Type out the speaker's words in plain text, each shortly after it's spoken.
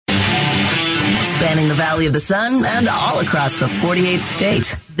spanning the Valley of the Sun and all across the 48th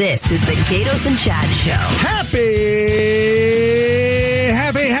state. This is the Gatos and Chad Show.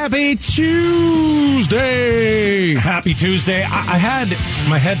 Happy Tuesday. Happy Tuesday. I had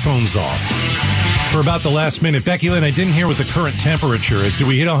my headphones off for about the last minute. Becky Lynn, I didn't hear what the current temperature is. Did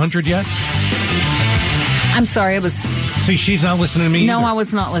we hit 100 yet? I'm sorry, I was... See, she's not listening to me No, either. I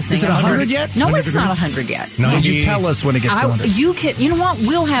was not listening. Is it 100 yet? No, 100 it's not 100 yet. 90. You tell us when it gets going. You know what?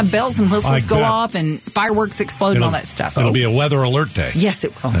 We'll have bells and whistles go bet. off and fireworks explode and all that stuff. It'll be a weather alert day. Yes,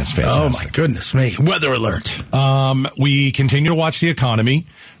 it will. That's fantastic. Oh, my goodness me. Weather alert. We continue to watch the economy.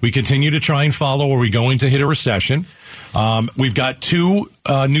 We continue to try and follow, are we going to hit a recession? We've got two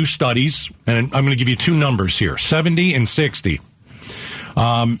new studies, and I'm going to give you two numbers here, 70 and 60.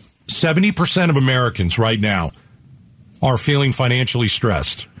 70% of Americans right now are feeling financially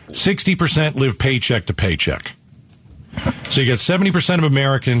stressed. 60% live paycheck to paycheck. So you got 70% of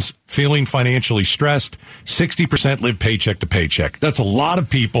Americans feeling financially stressed. 60% live paycheck to paycheck. That's a lot of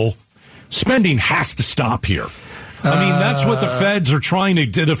people. Spending has to stop here. I mean, that's what the feds are trying to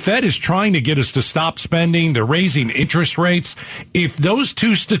do. The Fed is trying to get us to stop spending. They're raising interest rates. If those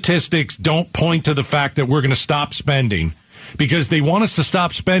two statistics don't point to the fact that we're going to stop spending, because they want us to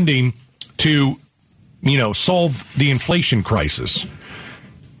stop spending to, solve the inflation crisis.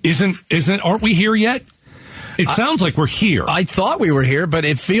 Aren't we here yet? It sounds like we're here. I thought we were here, but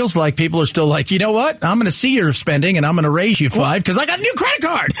it feels like people are still like, you know what? I'm going to see your spending and I'm going to raise you $5 because I got a new credit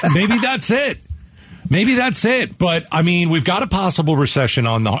card. Maybe that's it. Maybe that's it. But, I mean, we've got a possible recession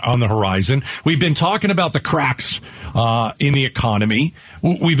on the horizon. We've been talking about the cracks in the economy.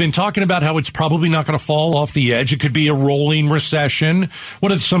 We've been talking about how it's probably not going to fall off the edge. It could be a rolling recession.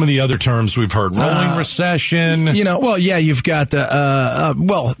 What are some of the other terms we've heard? Rolling recession. You've got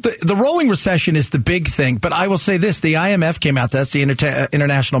the rolling recession is the big thing. But I will say this. The IMF came out, that's the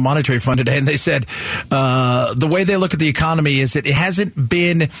International Monetary Fund today, and they said the way they look at the economy is that it hasn't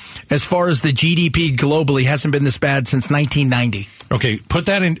been, as far as the GDP globally, hasn't been this bad since 1990. Okay, put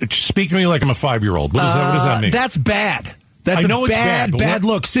that in. Speak to me like I'm a 5-year-old. What does that mean? That's bad. That's I know a bad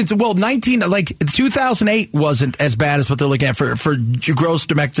look. Since 2008 wasn't as bad as what they're looking at for gross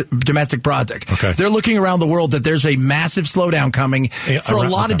domestic product. Okay. They're looking around the world that there's a massive slowdown coming for a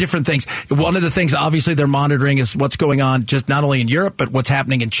lot of different things. One of the things, obviously, they're monitoring is what's going on just not only in Europe, but what's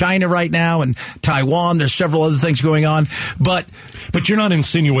happening in China right now and Taiwan. There's several other things going on. But you're not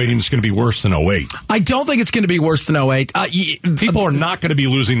insinuating it's going to be worse than 08. I don't think it's going to be worse than 08. People are not going to be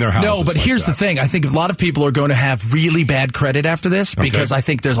losing their houses. No, but here's the thing. I think a lot of people are going to have really bad credit after this because I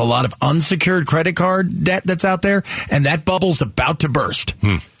think there's a lot of unsecured credit card debt that's out there, and that bubble's about to burst.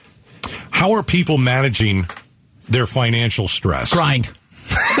 How are people managing their financial stress? Crying.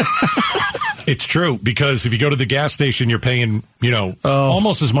 It's true, because if you go to the gas station, you're paying,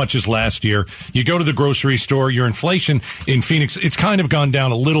 almost as much as last year. You go to the grocery store, your inflation in Phoenix, it's kind of gone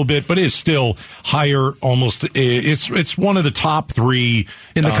down a little bit, but is still higher. Almost, it's one of the top three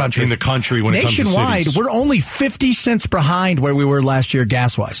in the country. When it comes to nationwide, cities. we're only 50 cents behind where we were last year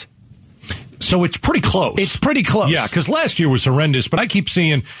gas-wise. So it's pretty close. It's pretty close. Yeah, because last year was horrendous. But I keep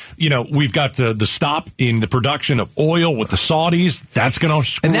seeing, we've got the stop in the production of oil with the Saudis. That's going to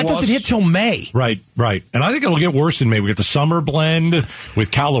screw us. And that doesn't hit till May. Right. And I think it'll get worse in May. We get the summer blend with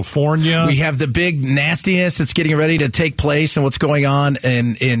California. We have the big nastiness that's getting ready to take place and what's going on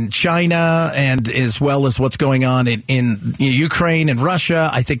in China, and as well as what's going on in Ukraine and Russia.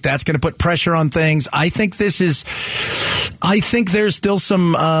 I think that's going to put pressure on things. I think there's still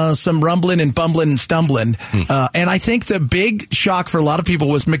some rumbling and bumbling and stumbling. And I think the big shock for a lot of people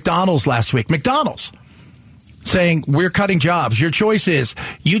was McDonald's last week. McDonald's saying, we're cutting jobs. Your choice is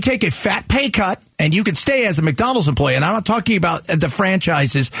you take a fat pay cut and you can stay as a McDonald's employee. And I'm not talking about the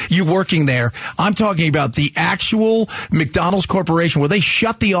franchises, you working there. I'm talking about the actual McDonald's corporation where they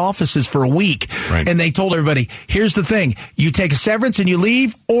shut the offices for a week. Right. And they told everybody, here's the thing. You take a severance and you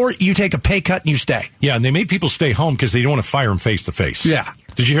leave, or you take a pay cut and you stay. Yeah, and they made people stay home because they don't want to fire them face to face. Yeah.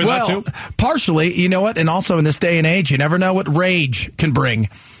 Did you hear that too? Partially. You know what? And also in this day and age, you never know what rage can bring.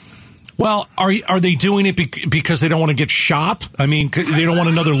 Well, are they doing it because they don't want to get shot? I mean, they don't want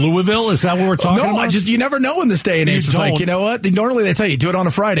another Louisville? Is that what we're talking about? No, you never know in this day and age. It's like, you know what? Normally they tell you, do it on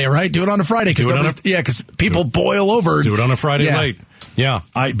a Friday, right? Do it on a Friday. Because people boil over. Do it on a Friday night. Yeah.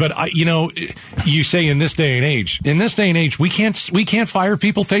 You say in this day and age, we can't fire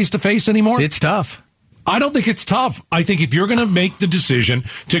people face to face anymore. It's tough. I don't think it's tough. I think if you're going to make the decision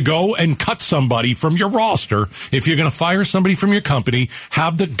to go and cut somebody from your roster, if you're going to fire somebody from your company,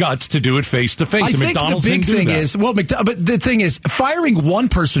 have the guts to do it face to face. I think McDonald's the big thing is, but the thing is, firing one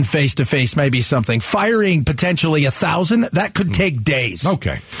person face to face may be something. Firing potentially 1,000, that could take days.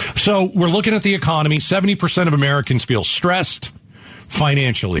 Okay. So we're looking at the economy. 70% of Americans feel stressed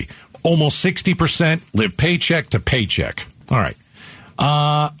financially. Almost 60% live paycheck to paycheck. All right.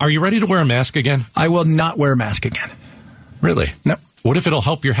 Are you ready to wear a mask again? I will not wear a mask again. Really? No. What if it'll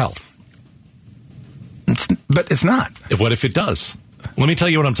help your health? But it's not. What if it does? Let me tell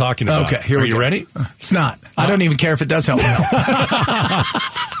you what I'm talking about. Okay, here we go. Are you ready? It's not. I don't even care if it does help me.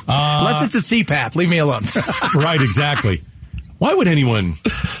 Unless it's a CPAP. Leave me alone. Right, exactly. Why would anyone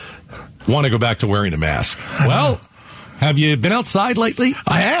want to go back to wearing a mask? Well, have you been outside lately?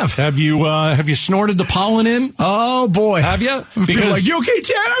 I have. Have you snorted the pollen in? Oh, boy. Have you? People are like, you okay,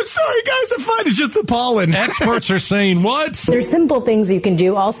 Chad? I'm sorry, guys. I'm fine. It's just the pollen. Experts are saying what? There's simple things you can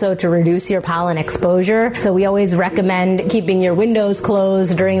do also to reduce your pollen exposure. So we always recommend keeping your windows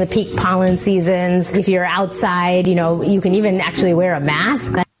closed during the peak pollen seasons. If you're outside, you can even actually wear a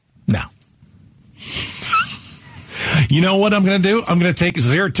mask. No. You know what I'm going to do? I'm going to take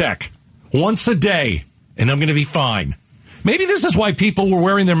Zyrtec once a day, and I'm going to be fine. Maybe this is why people were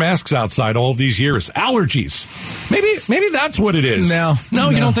wearing their masks outside all of these years. Allergies. Maybe that's what it is. No,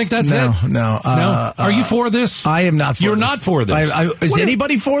 you don't think that's it? No. Are you for this? I am not for You're this. not for this. Is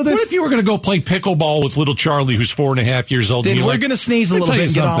anybody for this? What if you were going to go play pickleball with little Charlie, who's 4.5 years old? Then we're going to sneeze a little bit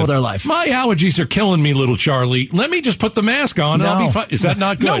and get on with our life. My allergies are killing me, little Charlie. Let me just put the mask on and I'll be fine. Is that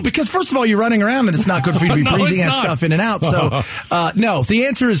not good? No, because first of all, you're running around and it's not good for you to be breathing that stuff in and out. So, no, the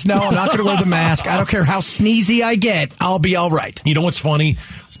answer is no. I'm not going to wear the mask. I don't care how sneezy I get. I'll be all right. You know what's funny?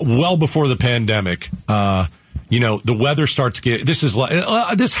 Well before the pandemic, the weather starts getting.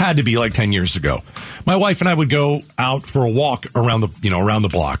 This had to be like 10 years ago. My wife and I would go out for a walk around the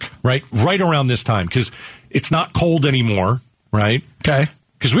block, right around this time because it's not cold anymore, right? Okay.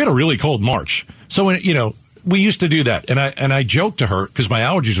 Because we had a really cold March, so we used to do that, and I joked to her because my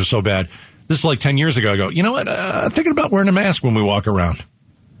allergies were so bad. This is like 10 years ago. I go, you know what? I'm thinking about wearing a mask when we walk around,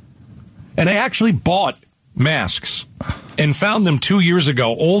 and I actually bought masks and found them 2 years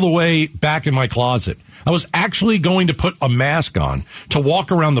ago all the way back in my closet. I was actually going to put a mask on to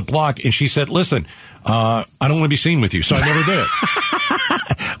walk around the block, and she said, listen, I don't want to be seen with you, so I never did it.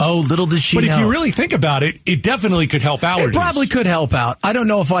 Oh, little did she know. But if you really think about it, it definitely could help allergies. It probably could help out. I don't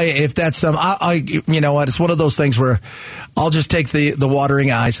know if that's you know what, it's one of those things where I'll just take the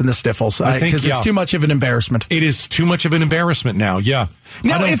watering eyes and the sniffles because it's too much of an embarrassment. It is too much of an embarrassment now, yeah.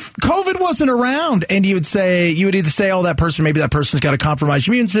 Now, if COVID wasn't around and you would either say, oh, maybe that person's got a compromised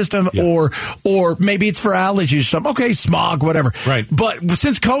immune system or maybe it's for allergies or something. Okay, smog, whatever. Right. But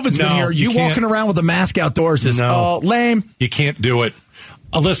since COVID's been here, you walking around with a mask outdoors is lame. You can't do it.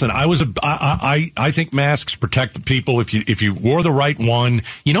 Listen, I think masks protect the people if you wore the right one.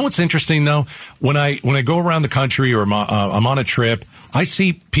 You know what's interesting though? When I go around the country or I'm on a trip, I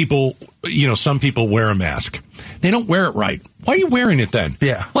see people. Some people wear a mask. They don't wear it right. Why are you wearing it then?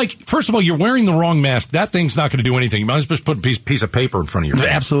 Yeah. Like, first of all, you're wearing the wrong mask. That thing's not going to do anything. You might as well just put a piece of paper in front of your face.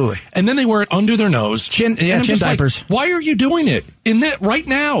 Absolutely. And then they wear it under their nose. Chin diapers. Like, why are you doing it? Right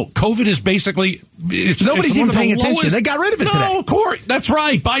now, COVID is basically... Nobody's even paying attention. They got rid of it today. No, Corey, that's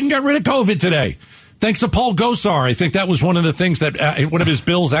right. Biden got rid of COVID today. Thanks to Paul Gosar. I think that was one of the things that one of his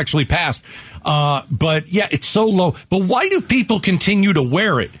bills actually passed. But, yeah, it's so low. But why do people continue to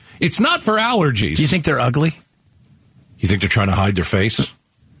wear it? It's not for allergies. Do you think they're ugly? You think they're trying to hide their face?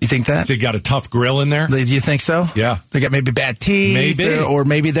 You think that? They got a tough grill in there? Do you think so? Yeah. They got maybe bad teeth. Maybe. Or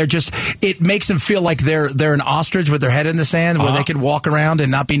maybe they're just, it makes them feel like they're an ostrich with their head in the sand where they can walk around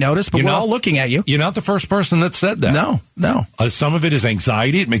and not be noticed, but we're all looking at you. You're not the first person that said that. No. Some of it is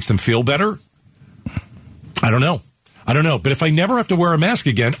anxiety. It makes them feel better. I don't know. But if I never have to wear a mask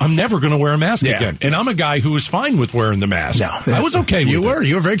again, I'm never going to wear a mask again. And I'm a guy who was fine with wearing the mask. No, I was okay with it.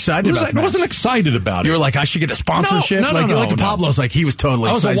 You were very excited about it. I wasn't excited about it. You were like, I should get a sponsorship? No. Pablo's like, he was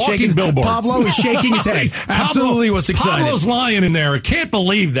totally excited. I was a walking billboard. Pablo was shaking his head. Absolutely was excited. Pablo's lying in there. I can't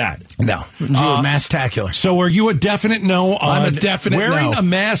believe that. No. You were mask-tacular. So are you a definite no on I'm a definite wearing a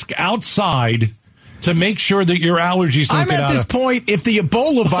mask outside to make sure that your allergies don't get out? I'm at this point, if the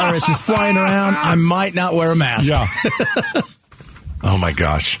Ebola virus is flying around, I might not wear a mask. Yeah. Oh, my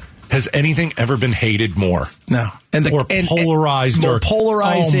gosh. Has anything ever been hated more? No. Or polarized. More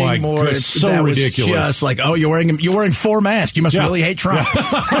polarizing. Oh, my more. God. So ridiculous. Just like, you're wearing 4 masks. You must really hate Trump. Yeah.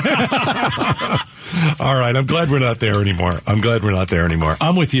 All right. I'm glad we're not there anymore.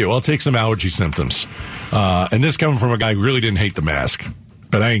 I'm with you. I'll take some allergy symptoms. And this coming from a guy who really didn't hate the mask.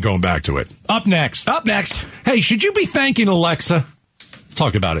 But I ain't going back to it. Up next. Hey, should you be thanking Alexa? Let's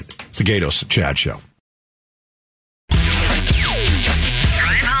talk about it. It's the Gatos and Chad Show.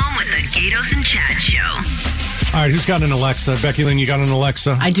 Gatos and Chad Show. All right, who's got an Alexa? Becky Lynn, you got an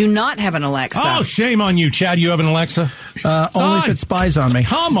Alexa? I do not have an Alexa. Oh, shame on you, Chad. You have an Alexa? Only if it spies on me.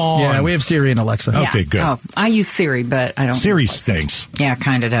 Come on. Yeah, we have Siri and Alexa. Okay, good. Oh, I use Siri, but I don't. Siri stinks. Yeah,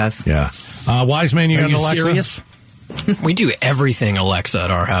 kind of does. Yeah. Wise man, you Are got an you Alexa? serious? We do everything Alexa at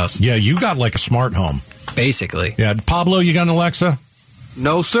our house, Yeah, you got like a smart home. basically. Yeah, Pablo, you got an Alexa?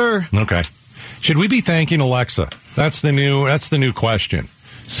 No, sir. Okay. Should we be thanking Alexa? That's the new question.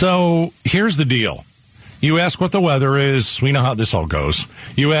 So here's the deal. You ask what the weather is. We know how this all goes.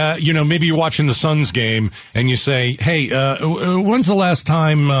 Maybe you're watching the Suns game and you say, "Hey, when's the last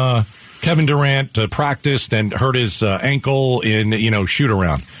time Kevin Durant practiced and hurt his ankle in shoot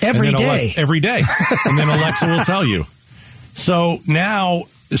around?" Every day. Every day, and then Alexa will tell you. So now,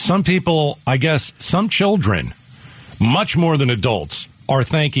 some people, I guess, some children, much more than adults, are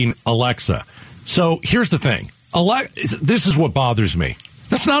thanking Alexa. So here's the thing. This is what bothers me.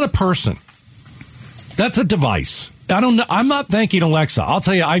 That's not a person. That's a device. I don't know. I'm not thanking Alexa. I'll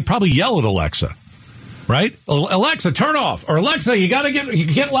tell you, I'd probably yell at Alexa. Right? Alexa, turn off. Or Alexa, you got to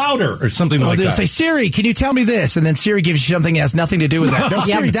get louder or something like they'll that. say, Siri, can you tell me this? And then Siri gives you something that has nothing to do with that. No,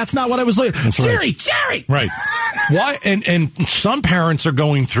 Siri, that's not what I was looking for. Siri! Right. Why? And some parents are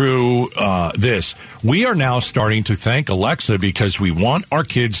going through this. We are now starting to thank Alexa because we want our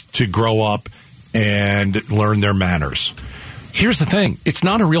kids to grow up and learn their manners. Here's the thing. It's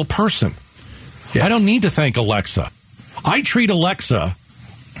not a real person. I don't need to thank Alexa. I treat Alexa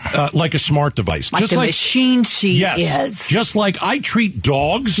like a smart device. Like the machine she is. Just like I treat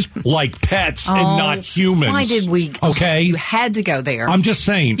dogs like pets and not humans. Why did we? Okay. You had to go there. I'm just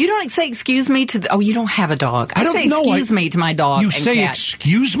saying. You don't say excuse me to you don't have a dog. I don't say know. Excuse me to my dog. You and say cat.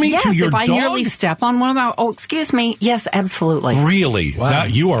 excuse me yes, to your if I dog? nearly step on one of them. Oh, excuse me. Yes, absolutely. Really? Wow.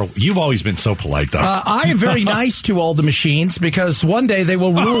 You've always been so polite, though. I am very nice to all the machines because one day they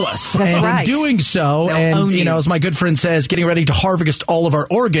will rule us. That's and right. in doing so, They'll own you. as my good friend says, getting ready to harvest all of our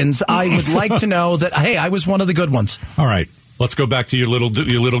organs, I would like to know that, hey, I was one of the good ones. All right. Let's go back to your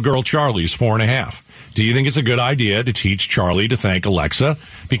little girl, Charlie's 4.5. Do you think it's a good idea to teach Charlie to thank Alexa?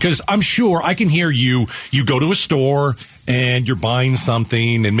 Because I'm sure I can hear you go to a store and you're buying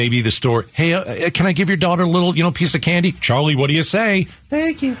something and maybe the store, hey, can I give your daughter a little, piece of candy? Charlie, what do you say?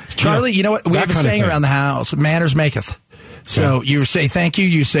 Thank you. Charlie, you know what? We have a saying around the house, manners maketh. So you say thank you,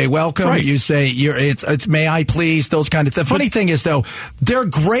 you say welcome, Right. you say it's may I please, those kind of things. The funny thing is, though, they're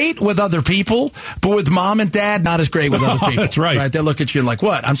great with other people, but with mom and dad, not as great with other people. That's right. They look at you like,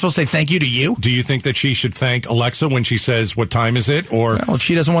 what? I'm supposed to say thank you to you? Do you think that she should thank Alexa when she says, what time is it? Or Well, if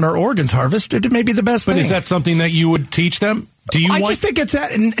she doesn't want her organs harvested, it may be the best But thing. is that something that you would teach them? Do you I just think it's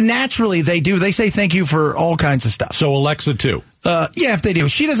naturally they do. They say thank you for all kinds of stuff. So Alexa, too? Yeah, if they do.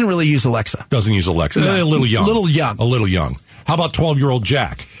 She doesn't really use Alexa. Doesn't use Alexa. No. A little young. A little young. How about 12-year-old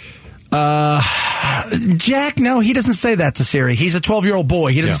Jack? Jack, no, he doesn't say that to Siri. He's a 12-year-old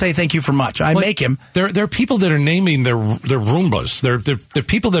boy. He doesn't say thank you for much. I make him. There are people that are naming their Roombas. They're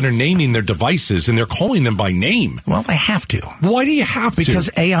people that are naming their devices, and they're calling them by name. Well, they have to. Why do you have to? Because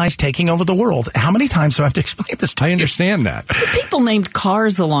AI is taking over the world. How many times do I have to explain this to I you? understand that. People named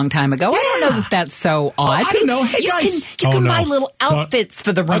cars a long time ago. I don't know that that's so odd. I don't know. Hey, guys. You can no. buy little outfits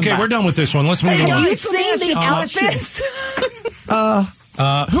for the Roomba. Okay, we're done with this one. Let's move Hey, on. guys. You seen the outfits?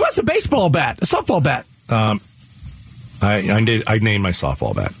 Who has a baseball bat? A softball bat? I named my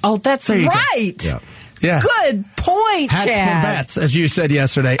softball bat. Oh, that's you go. right. Yeah. Yeah. Good point, Hats for Chad. bats, as you said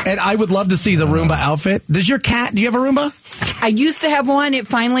yesterday. And I would love to see the Roomba outfit. Does your cat, do you have a Roomba? I used to have one. It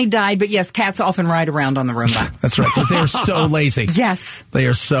finally died. But yes, cats often ride around on the Roomba. That's right, because they are so lazy. Yes. They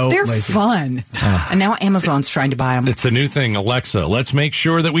are so They're lazy. fun. And now Amazon's trying to buy them. It's a new thing, Alexa. Let's make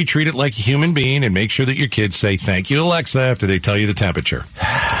sure that we treat it like a human being and make sure that your kids say thank you, Alexa, after they tell you the temperature.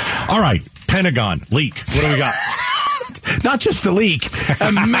 All right, Pentagon leak. What do we got? Not just a leak,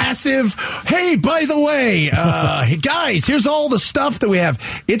 a massive, hey, by the way, hey, guys, here's all the stuff that we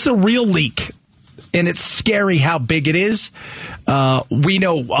have. It's a real leak, and it's scary how big it is. We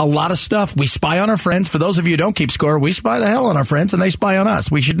know a lot of stuff. We spy on our friends. For those of you who don't keep score, we spy the hell on our friends, and they spy on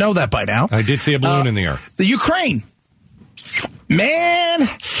us. We should know that by now. I did see a balloon in the air. The Ukraine. Man,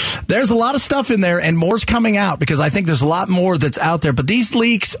 there's a lot of stuff in there, and more's coming out because I think there's a lot more that's out there. But these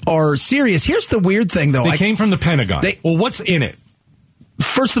leaks are serious. Here's the weird thing, though. They came from the Pentagon. Well, what's in it?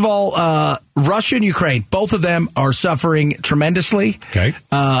 First of all, Russia and Ukraine, both of them are suffering tremendously. Okay.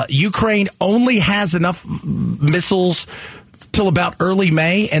 Ukraine only has enough missiles till about early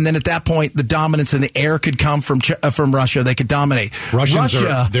May, and then at that point, the dominance in the air could come from Russia. They could dominate.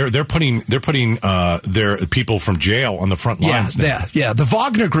 Russia, they're putting their people from jail on the front lines. Yeah. The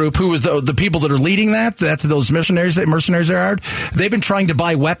Wagner Group, who is the people that are leading that's those mercenaries they hired. They've been trying to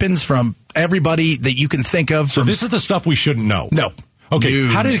buy weapons from everybody that you can think of. So this is the stuff we shouldn't know. No. Okay.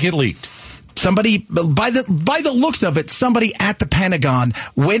 How did it get leaked? Somebody, by the looks of it, somebody at the Pentagon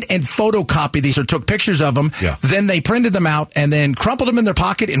went and photocopied these or took pictures of them. Yeah. Then they printed them out and then crumpled them in their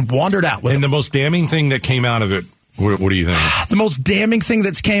pocket and wandered out with them. And the most damning thing that came out of it, what do you think? The most damning thing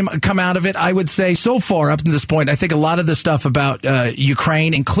that's come out of it, I would say, so far up to this point, I think a lot of the stuff about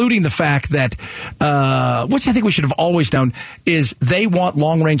Ukraine, including the fact that, which I think we should have always known, is they want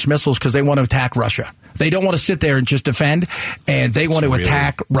long-range missiles because they want to attack Russia. They don't want to sit there and just defend, and they want to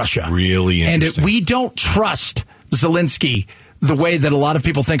attack Russia. Really interesting. And we don't trust Zelensky the way that a lot of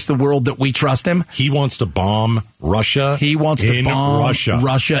people thinks the world that we trust him. He wants to bomb Russia. He wants to bomb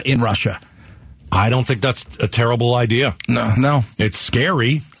Russia in Russia. I don't think that's a terrible idea. No. It's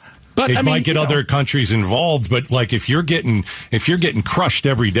scary. But it might get other countries involved, but like if you're getting crushed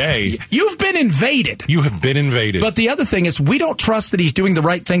every day, you've been invaded. You have been invaded. But the other thing is, we don't trust that he's doing the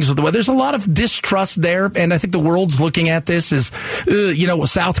right things with the weather. There's a lot of distrust there, and I think the world's looking at this as,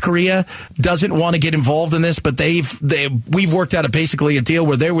 South Korea doesn't want to get involved in this, but we've worked out basically a deal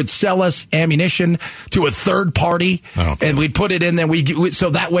where they would sell us ammunition to a third party, and we'd put it in there. So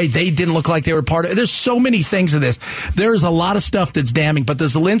that way they didn't look like they were part of it. There's so many things of this. There's a lot of stuff that's damning, but the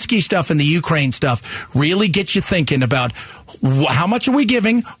Zelensky stuff and the Ukraine stuff really gets you thinking about how much are we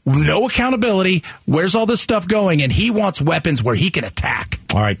giving? No accountability. Where's all this stuff going? And he wants weapons where he can attack.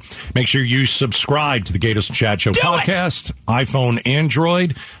 All right. Make sure you subscribe to the Gatos and Chad Show podcast. iPhone,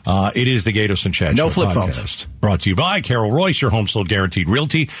 Android. It is the Gatos and Chad Show flip podcast. Phones. Brought to you by Carol Royce, your home sold guaranteed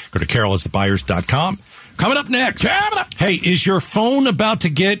realty. Go to carolasthebuyers.com. Coming up next. Hey, is your phone about to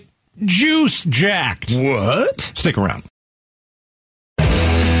get juice jacked? What? Stick around.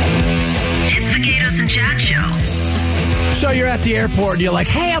 It's the Gatos and Chad Show. So you're at the airport and you're like,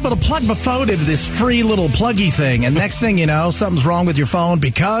 hey, I'm going to plug my phone into this free little pluggy thing. And next thing you know, something's wrong with your phone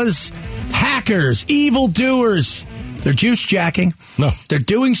because hackers, evildoers, they're juice jacking. No. They're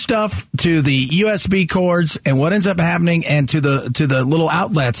doing stuff to the USB cords, and what ends up happening and to the little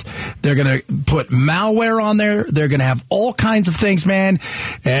outlets, they're going to put malware on there. They're going to have all kinds of things, man.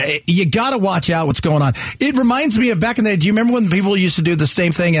 You got to watch out what's going on. It reminds me of back in the day. Do you remember when people used to do the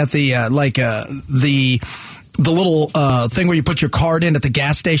same thing at the little thing where you put your card in at the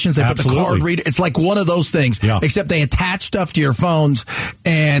gas stations? They Absolutely. put the card reader. It's like one of those things, except they attach stuff to your phones.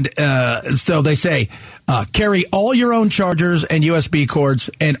 And so they say, carry all your own chargers and USB cords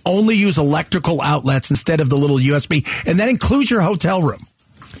and only use electrical outlets instead of the little USB. And that includes your hotel room.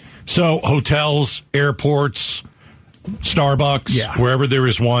 So hotels, airports, Starbucks, wherever there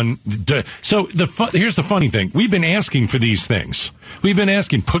is one. So here's the funny thing. We've been asking for these things. We've been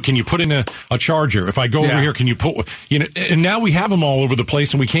asking, can you put in a charger? If I go over here, can you put, and now we have them all over the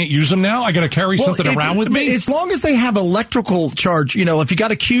place and we can't use them now? I got to carry something around with me? As long as they have electrical charge, if you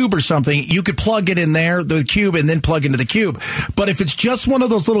got a cube or something, you could plug it in there, the cube, and then plug into the cube. But if it's just one of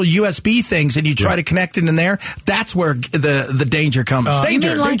those little USB things and you try to connect it in there, that's where the danger comes. You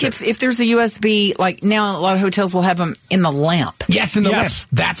mean like if there's a USB, like now a lot of hotels will have them in the lamp. Yes, in the lamp.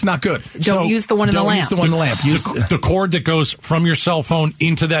 That's not good. Don't use the one in the lamp. Use the one in the lamp. Use the cord that goes from your cell phone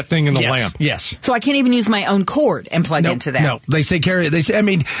into that thing in the lamp. Yes. So I can't even use my own cord and plug into that. No, they say carry. They say.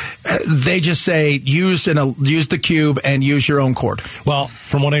 They just say use the cube and use your own cord. Well,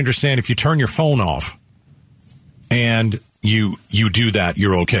 from what I understand, if you turn your phone off and you do that,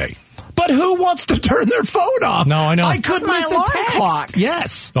 you're okay. But who wants to turn their phone off? No, I know. I could miss a text. Clock.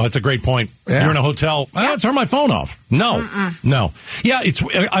 Yes. Oh, that's a great point. Yeah. You're in a hotel. Turn my phone off. No. Yeah,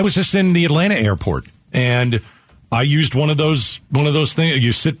 I was just in the Atlanta airport and I used one of those things.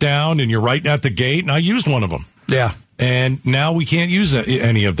 You sit down and you're right at the gate, and I used one of them. Yeah. And now we can't use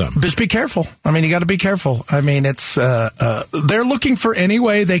any of them. Just be careful. You got to be careful. It's they're looking for any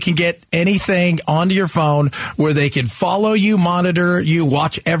way they can get anything onto your phone where they can follow you, monitor you,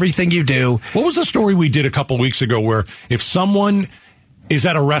 watch everything you do. What was the story we did a couple weeks ago where if someone is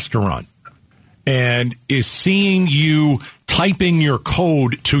at a restaurant and is seeing you typing your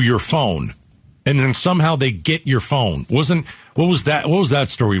code to your phone, and then somehow they get your phone? What was that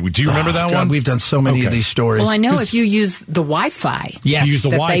story? Do you remember that one? We've done so many of these stories. Well, I know if you use the Wi-Fi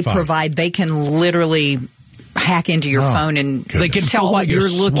they provide, they can literally hack into your phone and they can tell what you're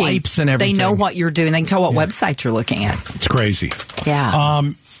looking. Swipes and everything. They know what you're doing. They can tell what website you're looking at. It's crazy. Yeah.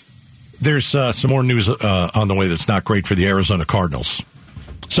 There's some more news on the way that's not great for the Arizona Cardinals.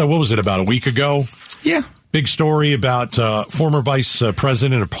 So what was it, about a week ago? Yeah. Big story about former vice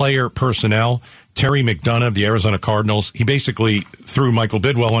president of player personnel, Terry McDonough of the Arizona Cardinals. He basically threw Michael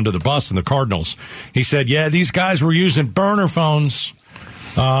Bidwell under the bus in the Cardinals. He said, these guys were using burner phones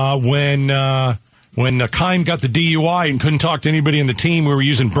when Kime got the DUI and couldn't talk to anybody in the team. We were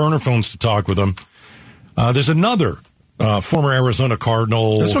using burner phones to talk with them. There's another former Arizona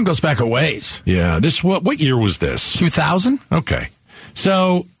Cardinal. This one goes back a ways. Yeah. What year was this? 2000? Okay.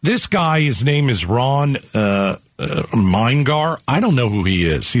 So this guy, his name is Ron Meingar. I don't know who he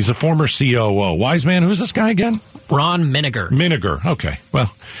is. He's a former COO. Wise man, who's this guy again? Ron Miniger. Miniger. Okay.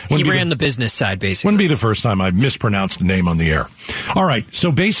 Well, he ran the business side, basically. Wouldn't be the first time I've mispronounced a name on the air. All right.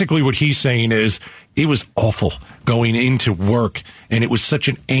 So basically what he's saying is it was awful going into work, and it was such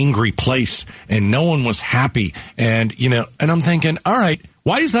an angry place, and no one was happy. And, and I'm thinking, all right,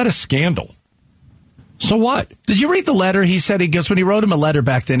 why is that a scandal? So what? Did you read the letter? He said, when he wrote him a letter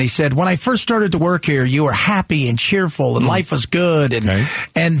back then, he said, when I first started to work here, you were happy and cheerful and life was good.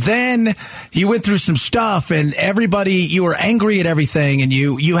 And then you went through some stuff and you were angry at everything and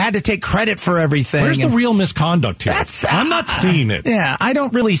you had to take credit for everything. Where's the real misconduct here? I'm not seeing it. Yeah, I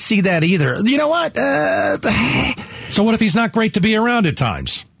don't really see that either. You know what? So what if he's not great to be around at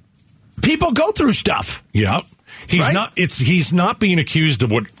times? People go through stuff. Yep. He's right? not. He's not being accused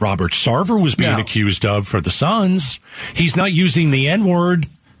of what Robert Sarver was being accused of for the Suns. He's not using the N-word.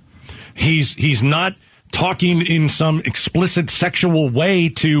 He's not talking in some explicit sexual way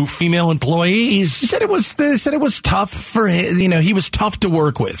to female employees. He said it was tough for him. He was tough to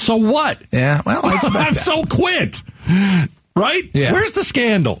work with. So what? Yeah. Well, I expect that. So quit. Right? Yeah. Where's the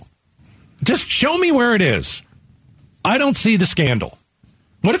scandal? Just show me where it is. I don't see the scandal.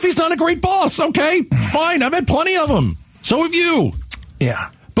 What if he's not a great boss? Okay, fine. I've had plenty of them. So have you. Yeah.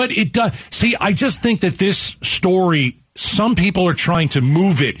 But it does. See, I just think that this story, some people are trying to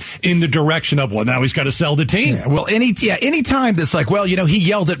move it in the direction of, well, now he's got to sell the team. Yeah, well, any time that's like, well, he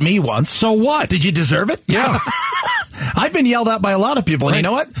yelled at me once. So what? Did you deserve it? Yeah. I've been yelled at by a lot of people. And you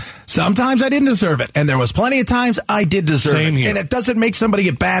know what? Sometimes I didn't deserve it. And there was plenty of times I did deserve Same it. here. And it doesn't make somebody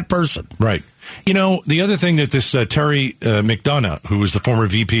a bad person. Right. The other thing that this Terry McDonough, who was the former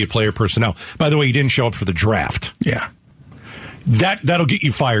VP of player personnel, by the way, he didn't show up for the draft. Yeah. That'll get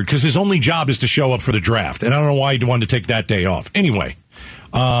you fired because his only job is to show up for the draft. And I don't know why he wanted to take that day off. Anyway,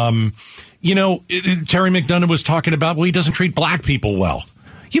 Terry McDonough was talking about, well, he doesn't treat black people well.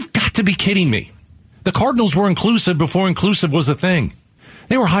 You've got to be kidding me. The Cardinals were inclusive before inclusive was a thing.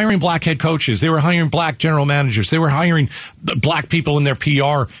 They were hiring black head coaches. They were hiring black general managers. They were hiring black people in their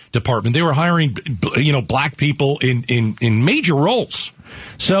PR department. They were hiring, black people in major roles.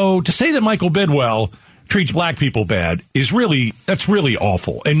 So to say that Michael Bidwell treats black people bad that's really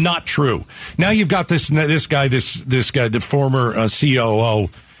awful and not true. Now you've got this guy, the former COO,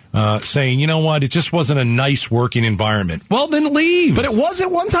 saying, you know what, it just wasn't a nice working environment. Well, then leave. But it was at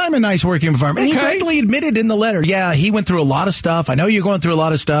one time a nice working environment. Okay. He directly admitted in the letter, yeah, he went through a lot of stuff. I know you're going through a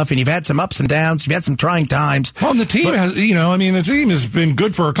lot of stuff, and you've had some ups and downs. You've had some trying times. Well, and the team the team has been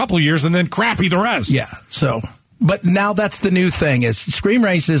good for a couple of years and then crappy the rest. Yeah, so... But now that's the new thing is scream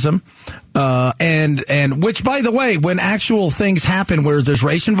racism, and which, by the way, when actual things happen where there's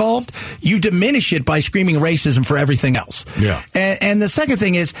race involved, you diminish it by screaming racism for everything else. Yeah. And the second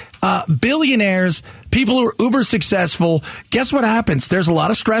thing is billionaires, people who are uber successful, guess what happens? There's a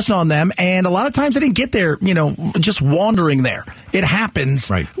lot of stress on them, and a lot of times they didn't get there, just wandering there. It happens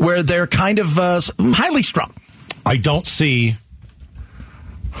where they're kind of highly strung. I don't see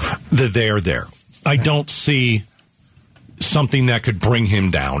the there. I don't see something that could bring him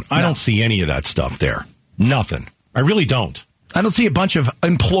down. I don't see any of that stuff there. Nothing. I really don't. I don't see a bunch of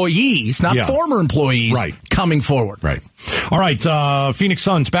employees, not former employees, coming forward. Right. All right, Phoenix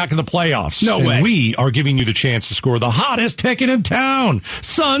Suns back in the playoffs. No way. We are giving you the chance to score the hottest ticket in town.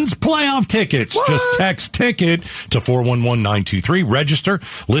 Suns playoff tickets. What? Just text ticket to 411-923. Register.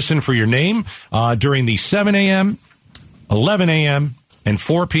 Listen for your name during the 7 a.m., 11 a.m., and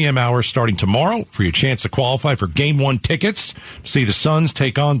 4 p.m. hours starting tomorrow for your chance to qualify for Game 1 tickets to see the Suns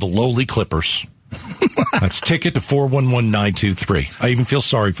take on the lowly Clippers. That's ticket to 411-923. I even feel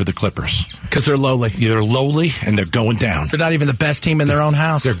sorry for the Clippers. Because they're lowly. Yeah, they're lowly, and they're going down. They're not even the best team in their own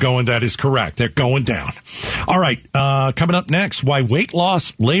house. That is correct. They're going down. All right, coming up next, why weight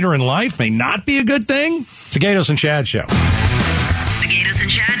loss later in life may not be a good thing. It's the Gatos and Chad Show. The Gatos and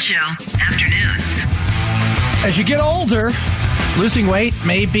Chad Show, afternoons. As you get older, losing weight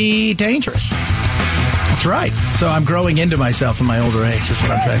may be dangerous. That's right. So I'm growing into myself in my older age. That's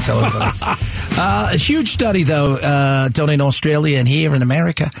what I'm trying to tell everybody. A huge study, though, done in Australia and here in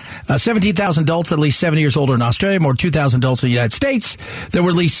America. 17,000 adults at least 70 years older in Australia, more than 2,000 adults in the United States. They were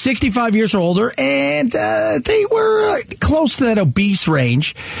at least 65 years or older, and they were close to that obese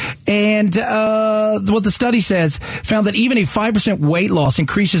range. And what the study says found that even a 5% weight loss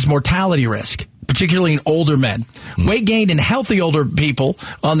increases mortality risk. particularly in older men. Weight gained in healthy older people,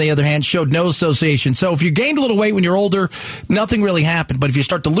 on the other hand, showed no association. So if you gained a little weight when you're older, nothing really happened. But if you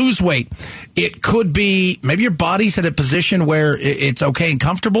start to lose weight, it could be maybe your body's at a position where it's okay and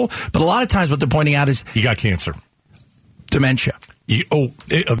comfortable. But a lot of times what they're pointing out is you got cancer. Dementia.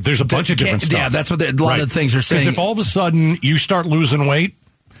 There's a bunch of different stuff. Yeah, that's what a lot of the things are saying. Because if all of a sudden you start losing weight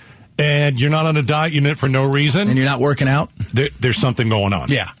and you're not on a diet unit for no reason, and you're not working out, there's something going on.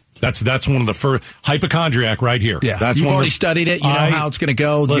 Yeah. That's one of the first hypochondriac right here. Yeah, you've already studied it. You know how it's going to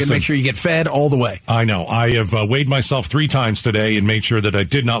go. You make sure you get fed all the way. I know. I have weighed myself 3 times today and made sure that I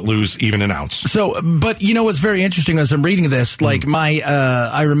did not lose even an ounce. So, but you know what's very interesting as I'm reading this, like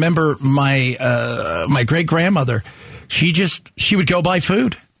I remember my great grandmother. She would go buy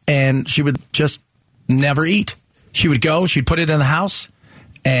food and she would just never eat. She would go. She'd put it in the house,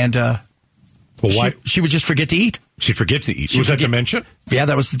 and she would just forget to eat. She'd forget to eat. Was that dementia? Yeah,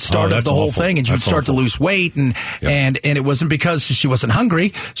 that was the start of the whole thing, and she would start to lose weight, and it wasn't because she wasn't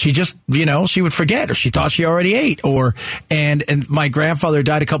hungry. She just, she would forget, or she thought she already ate, and my grandfather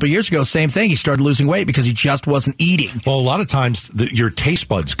died a couple of years ago. Same thing. He started losing weight because he just wasn't eating. Well, a lot of times your taste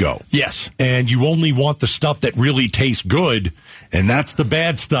buds go. Yes, and you only want the stuff that really tastes good, and that's the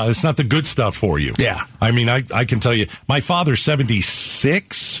bad stuff. It's not the good stuff for you. Yeah, I mean, I can tell you, my father's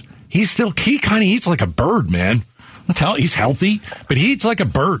 76. He kind of eats like a bird, man. He's healthy, but he eats like a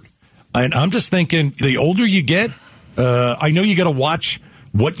bird. And I'm just thinking, the older you get, I know you got to watch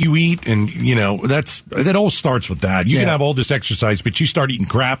what you eat, and that all starts with that. You can have all this exercise, but you start eating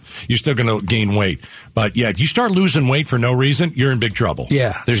crap, you're still going to gain weight. But if you start losing weight for no reason, you're in big trouble.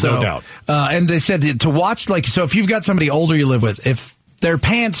 Yeah, there's no doubt. And they said to watch, so if you've got somebody older you live with, if their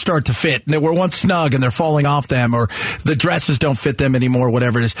pants start to fit, and they were once snug and they're falling off them, or the dresses don't fit them anymore,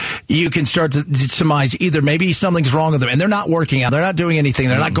 whatever it is, you can start to surmise either maybe something's wrong with them, and they're not working out, they're not doing anything,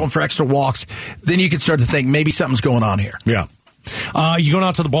 they're not going for extra walks. Then you can start to think maybe something's going on here. Yeah. You going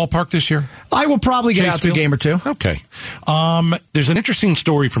out to the ballpark this year? I will probably get out to a game or two. Okay. There's an interesting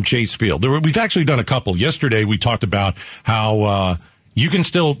story from Chase Field. We've actually done a couple. Yesterday we talked about how you can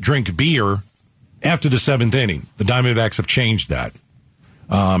still drink beer after the 7th inning. The Diamondbacks have changed that.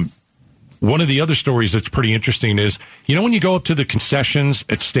 One of the other stories that's pretty interesting is, when you go up to the concessions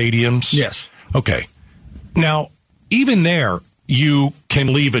at stadiums? Yes. Okay. Now, even there, you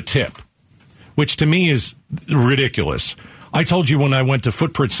can leave a tip, which to me is ridiculous. I told you when I went to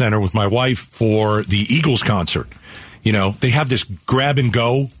Footprint Center with my wife for the Eagles concert, they have this grab and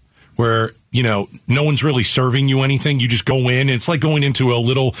go where, no one's really serving you anything. You just go in. It's like going into a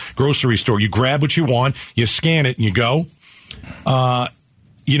little grocery store. You grab what you want, you scan it, and you go.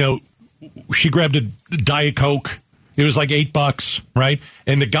 She grabbed a Diet Coke. It was like $8, right?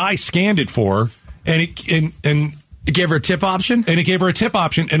 And the guy scanned it for her, and it gave her a tip option. And it gave her a tip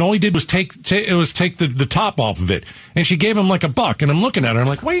option, and all he did was take the top off of it. And she gave him like $1. And I'm looking at her, I'm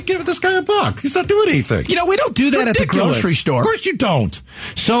like, why are you giving this guy $1? He's not doing anything. We don't do that at the grocery store. Of course you don't.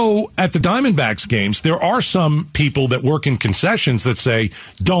 So at the Diamondbacks games, there are some people that work in concessions that say,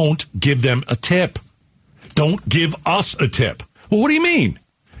 don't give them a tip. Don't give us a tip. Well, what do you mean?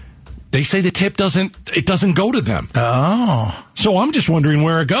 They say the tip doesn't go to them. Oh. So I'm just wondering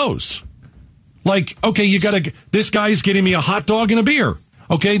where it goes. Like, okay, this guy's getting me a hot dog and a beer.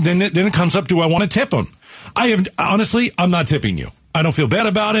 Okay, then it comes up, do I want to tip him? Honestly, I'm not tipping you. I don't feel bad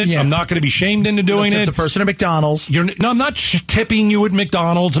about it. Yeah. I'm not going to be shamed into doing it. The person at McDonald's. I'm not tipping you at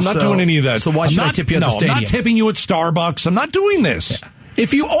McDonald's. I'm not doing any of that. So why should I tip you at the stadium? I'm not tipping you at Starbucks. I'm not doing this. Yeah.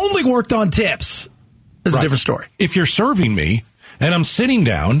 If you only worked on tips, it's a different story. If you're serving me and I'm sitting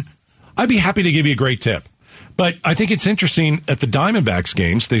down, I'd be happy to give you a great tip. But I think it's interesting at the Diamondbacks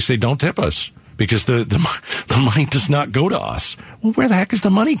games, they say don't tip us because the money does not go to us. Well, where the heck is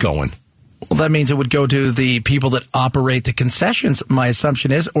the money going? Well, that means it would go to the people that operate the concessions, my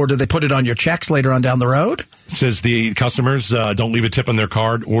assumption is, or do they put it on your checks later on down the road? It says the customers don't leave a tip on their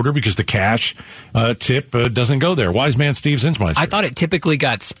card order because the cash tip doesn't go there. Wise man Steve Zinsmeister. I thought it typically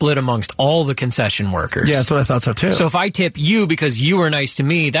got split amongst all the concession workers. Yeah, that's what I thought so too. So if I tip you because you were nice to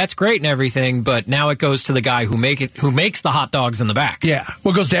me, that's great and everything, but now it goes to the guy who makes the hot dogs in the back. Yeah,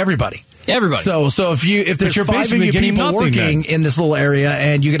 well, it goes to everybody. Everybody. So if there's 5 of you people working in this little area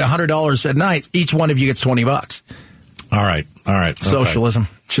and you get $100 at night, each one of you gets $20. All right. Socialism.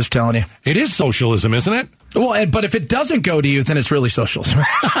 Okay. Just telling you. It is socialism, isn't it? Well, but if it doesn't go to you, then it's really socialism.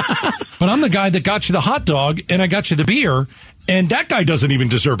 But I'm the guy that got you the hot dog and I got you the beer, and that guy doesn't even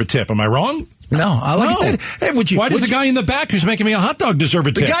deserve a tip. Am I wrong? No. I said, hey, why does the guy in the back who's making me a hot dog deserve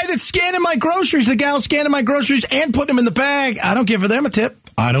a tip? The guy that's scanning my groceries, the gal scanning my groceries and putting them in the bag, I don't give them a tip.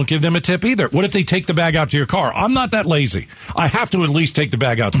 I don't give them a tip either. What if they take the bag out to your car? I'm not that lazy. I have to at least take the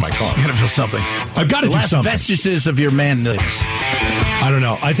bag out to my car. You got to feel something. I've got to do last something. vestiges of your manliness. I don't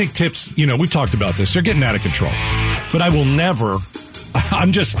know. I think tips, we've talked about this. They're getting out of control. But I will never,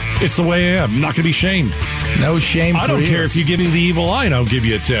 it's the way I am. I'm not going to be shamed. No shame I don't care if you give me the evil eye and I don't give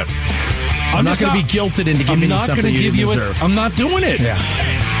you a tip. I'm not going to be guilted into giving you something you deserve. I'm not doing it. Yeah.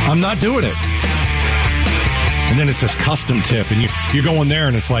 I'm not doing it. And then it says custom tip, and you're going there,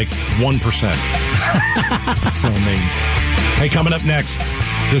 and it's like 1%. That's so mean. Hey, coming up next,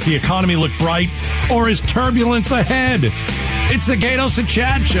 does the economy look bright, or is turbulence ahead? It's the Gatos and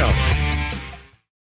Chad Show.